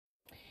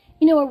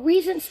A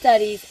recent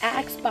study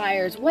asked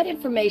buyers what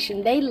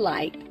information they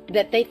liked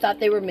that they thought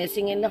they were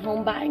missing in the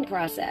home buying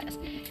process.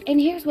 And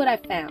here's what I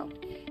found.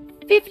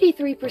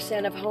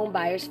 53% of home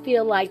buyers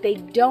feel like they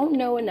don't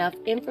know enough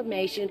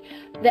information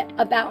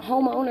about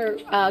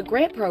homeowner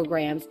grant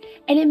programs,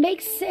 and it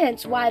makes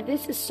sense why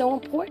this is so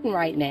important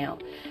right now.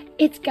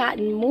 It's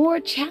gotten more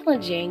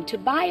challenging to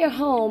buy a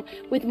home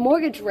with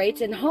mortgage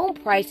rates and home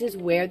prices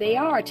where they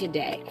are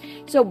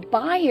today. So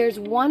buyers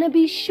want to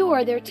be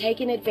sure they're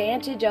taking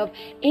advantage of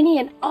any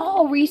and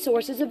all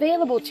resources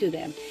available to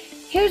them.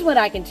 Here's what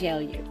I can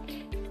tell you.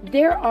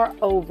 There are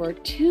over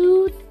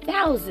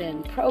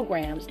 2,000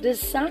 programs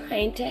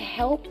designed to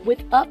help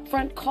with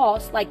upfront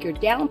costs like your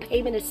down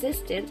payment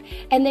assistance,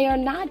 and they are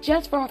not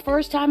just for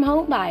first-time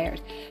home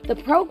buyers. The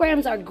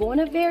programs are going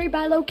to vary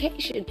by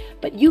location,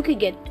 but you could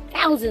get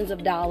thousands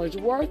of dollars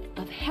worth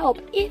of help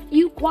if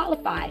you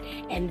qualify,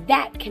 and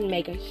that can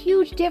make a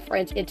huge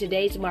difference in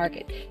today's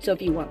market. So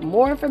if you want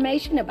more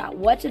information about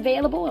what's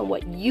available and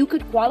what you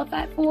could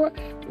qualify for,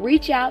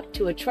 reach out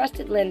to a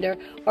trusted lender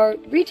or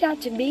reach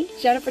out to me,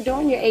 Jennifer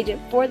Dorn, your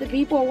agent for the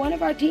people, or one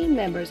of our team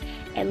members,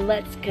 and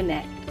let's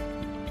connect.